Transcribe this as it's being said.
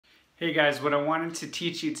Hey guys, what I wanted to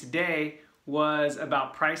teach you today was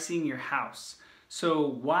about pricing your house. So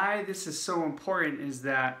why this is so important is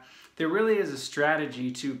that there really is a strategy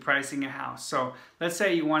to pricing a house. So let's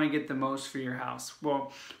say you want to get the most for your house.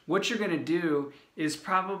 Well, what you're going to do is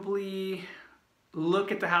probably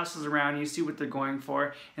look at the houses around you, see what they're going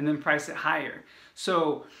for, and then price it higher.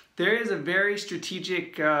 So there is a very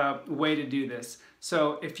strategic way to do this.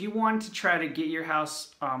 So if you want to try to get your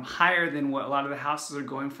house higher than what a lot of the houses are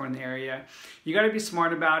going for in the area, you got to be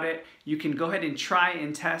smart about it. You can go ahead and try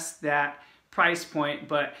and test that price point,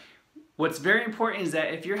 but what's very important is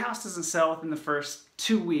that if your house doesn't sell within the first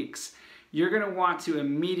 2 weeks, you're going to want to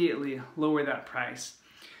immediately lower that price.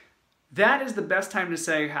 That is the best time to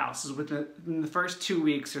sell your house, is within the first 2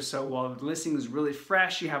 weeks or so while the listing is really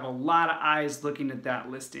fresh. You have a lot of eyes looking at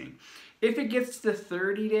that listing. If it gets to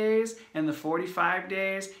 30 days and the 45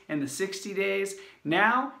 days and the 60 days,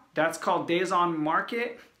 now that's called days on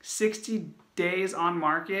market, 60 days on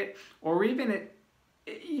market, or even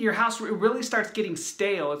your house really starts getting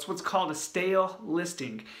stale. It's what's called a stale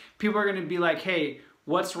listing. People are going to be like, hey,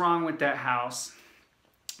 what's wrong with that house?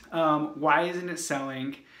 Why isn't it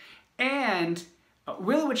selling? And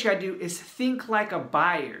really what you gotta do is think like a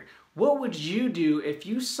buyer. What would you do if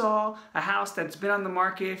you saw a house that's been on the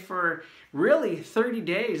market for really 30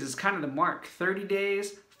 days is kind of the mark. 30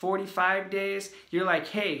 days, 45 days, you're like,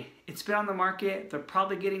 hey, it's been on the market, they're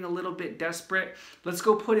probably getting a little bit desperate, let's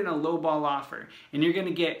go put in a lowball offer. And you're gonna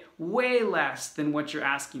get way less than what you're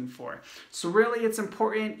asking for. So really it's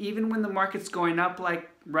important, even when the market's going up like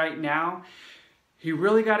right now, you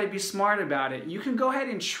really got to be smart about it. You can go ahead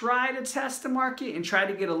and try to test the market and try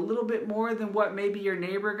to get a little bit more than what maybe your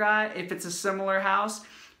neighbor got if it's a similar house,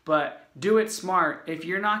 but do it smart. If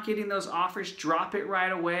you're not getting those offers, drop it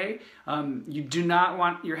right away. You do not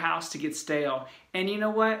want your house to get stale. And you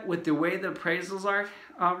know what? With the way the appraisals are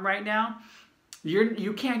right now,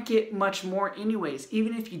 you can't get much more anyways.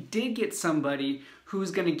 Even if you did get somebody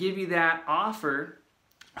who's going to give you that offer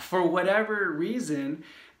for whatever reason,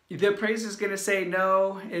 the appraiser is going to say,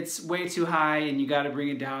 no, it's way too high and you got to bring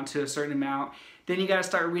it down to a certain amount. Then you got to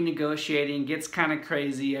start renegotiating. It gets kind of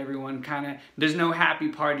crazy. There's no happy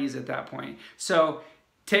parties at that point. So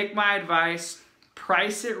take my advice,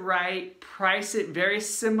 price it right, price it very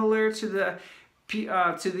similar to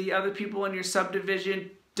the other people in your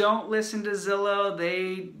subdivision. Don't listen to Zillow.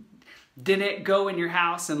 They didn't go in your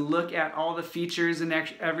house and look at all the features and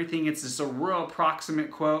everything. It's just a real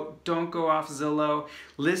approximate quote. Don't go off Zillow.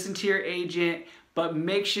 Listen to your agent, but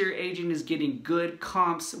make sure your agent is getting good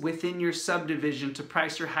comps within your subdivision to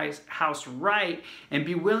price your house right, and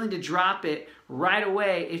be willing to drop it right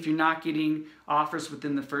away if you're not getting offers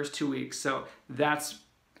within the first 2 weeks. So that's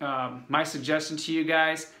my suggestion to you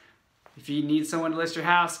guys. If you need someone to list your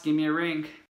house, give me a ring.